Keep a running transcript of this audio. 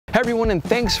everyone, and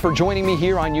thanks for joining me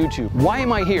here on YouTube. Why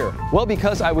am I here? Well,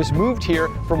 because I was moved here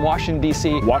from Washington,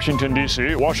 D.C. to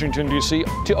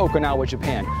Okinawa,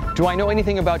 Japan. Do I know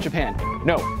anything about Japan?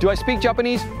 No. Do I speak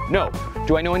Japanese? No.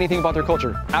 Do I know anything about their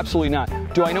culture? Absolutely not.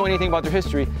 Do I know anything about their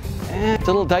history? It's a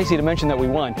little dicey to mention that we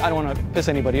won. I don't want to piss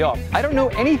anybody off. I don't know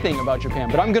anything about Japan,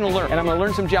 but I'm going to learn. And I'm going to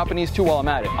learn some Japanese too while I'm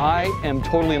at it. I am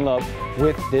totally in love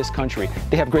with this country.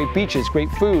 They have great beaches, great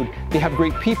food, they have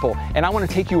great people, and I want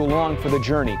to take you along for the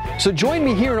journey. So join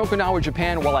me here in Okinawa,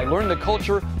 Japan while I learn the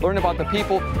culture, learn about the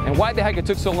people, and why the heck it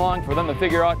took so long for them to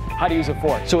figure out how to use a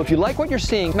fork. So if you like what you're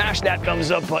seeing, smash that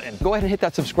thumbs up button. Go ahead and hit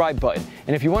that subscribe button.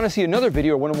 And if you want to see another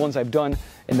video or one of the ones I've done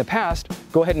in the past,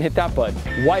 go ahead and hit that button.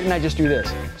 Why didn't I just do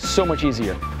this? So much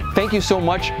easier. Thank you so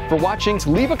much for watching.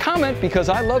 Leave a comment because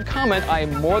I love comment. I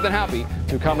am more than happy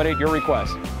to accommodate your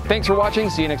request. Thanks for watching.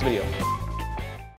 See you next video.